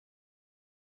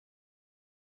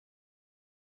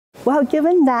Well,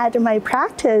 given that my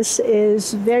practice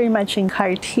is very much in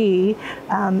CAR T,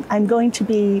 I'm going to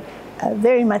be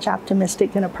very much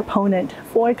optimistic and a proponent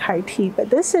for CAR T,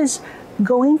 but this is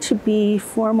going to be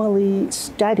formally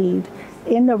studied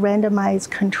in the randomized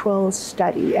control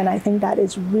study, and I think that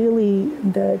is really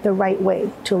the right way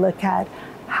to look at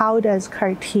how does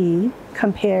CAR T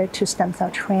compare to stem cell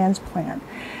transplant.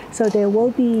 So there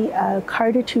will be a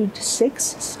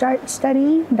CARTITUDE-6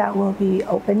 study that will be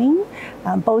opening,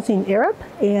 both in Europe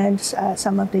and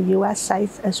some of the US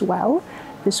sites as well.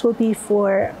 This will be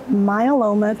for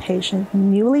myeloma patients,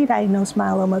 newly diagnosed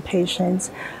myeloma patients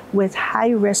with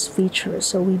high-risk features.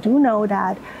 So we do know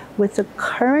that with the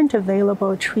current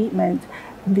available treatment,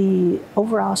 the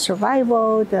overall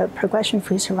survival, the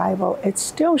progression-free survival, it's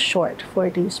still short for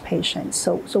these patients.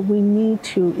 So we need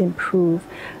to improve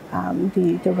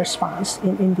the response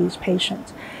in these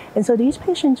patients. And so these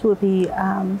patients will be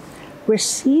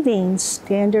receiving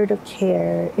standard of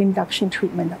care induction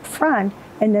treatment up front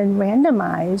and then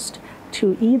randomized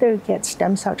to either get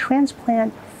stem cell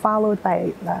transplant followed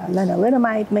by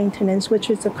lenalidomide maintenance, which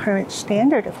is the current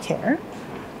standard of care,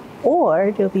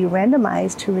 or they'll be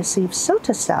randomized to receive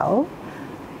cilta-cel,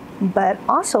 but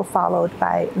also followed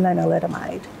by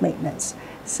lenalidomide maintenance.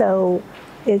 So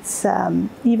it's,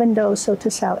 even though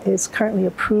cilta-cel is currently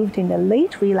approved in the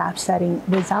late relapse setting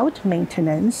without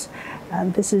maintenance,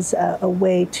 this is a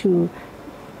way to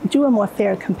do a more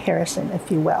fair comparison, if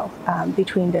you will,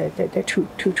 between the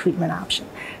two treatment options.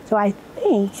 So I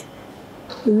think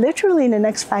literally in the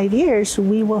next 5 years,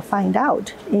 we will find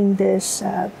out in this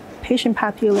patient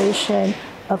population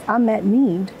of unmet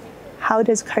need, how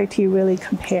does CAR T really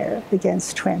compare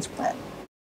against transplant?